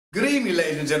Good evening,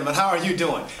 ladies and gentlemen. How are you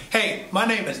doing? Hey, my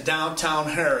name is Downtown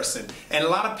Harrison, and a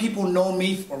lot of people know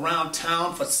me around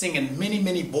town for singing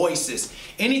many voices.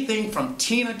 Anything from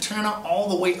Tina Turner all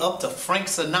the way up to Frank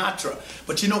Sinatra.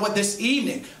 But you know what? This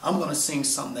evening, I'm going to sing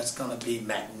something that's going to be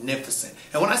magnificent.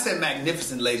 And when I say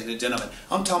magnificent, ladies and gentlemen,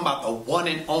 I'm talking about the one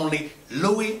and only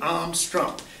Louis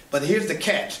Armstrong. But here's the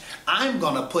catch. I'm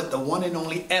going to put the one and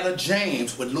only Etta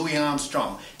James with Louis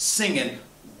Armstrong singing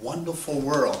Wonderful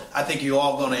World. I think you're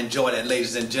all going to enjoy that,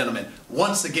 ladies and gentlemen.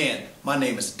 Once again, my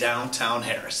name is Downtown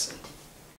Harrison.